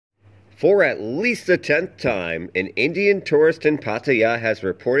For at least the 10th time, an Indian tourist in Pattaya has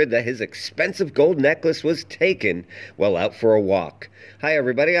reported that his expensive gold necklace was taken while out for a walk. Hi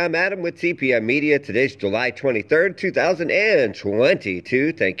everybody, I'm Adam with TPM Media. Today's July 23rd,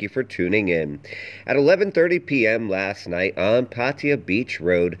 2022. Thank you for tuning in. At 11:30 p.m. last night on Pattaya Beach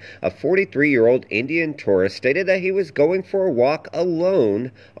Road, a 43-year-old Indian tourist stated that he was going for a walk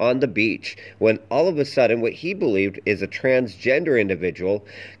alone on the beach when all of a sudden what he believed is a transgender individual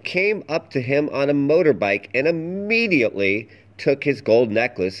came up to him on a motorbike and immediately took his gold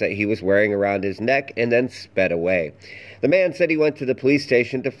necklace that he was wearing around his neck and then sped away. The man said he went to the police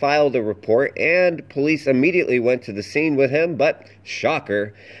station to file the report, and police immediately went to the scene with him, but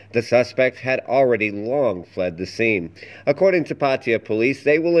shocker, the suspect had already long fled the scene. According to Pattaya police,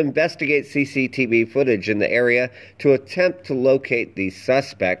 they will investigate CCTV footage in the area to attempt to locate the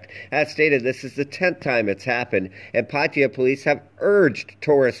suspect. As stated, this is the 10th time it's happened, and Pattaya police have urged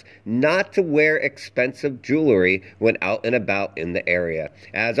tourists not to wear expensive jewelry when out and about in the area.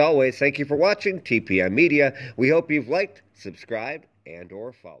 As always, thank you for watching TPM Media. We hope you've liked, subscribed,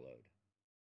 and/or followed.